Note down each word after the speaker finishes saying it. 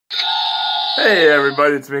Hey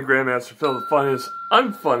everybody, it's me, Grandmaster Phil, the funniest,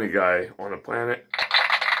 unfunny guy on the planet.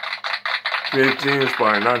 Comedic genius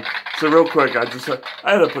bar none. So real quick, I had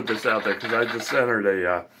to put this out there because I just entered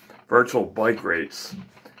a virtual bike race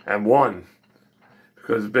and won.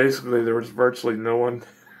 Because basically there was virtually no one.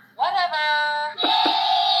 Whatever.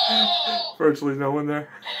 Virtually no one there.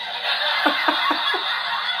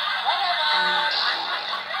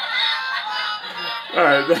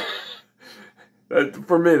 Alright.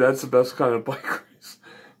 For me, that's the best kind of bike race.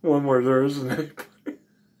 One where there isn't anybody.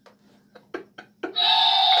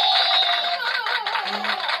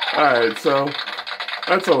 Alright, so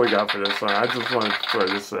that's all we got for this one. I just wanted to throw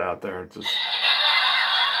this out there and just...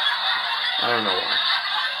 I don't know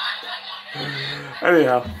why.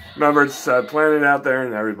 Anyhow, remember it's planet out there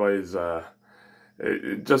and everybody's...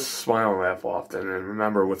 just smile and laugh often. And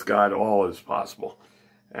remember, with God, all is possible.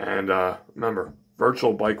 And remember,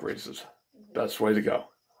 virtual bike races. Best way to go.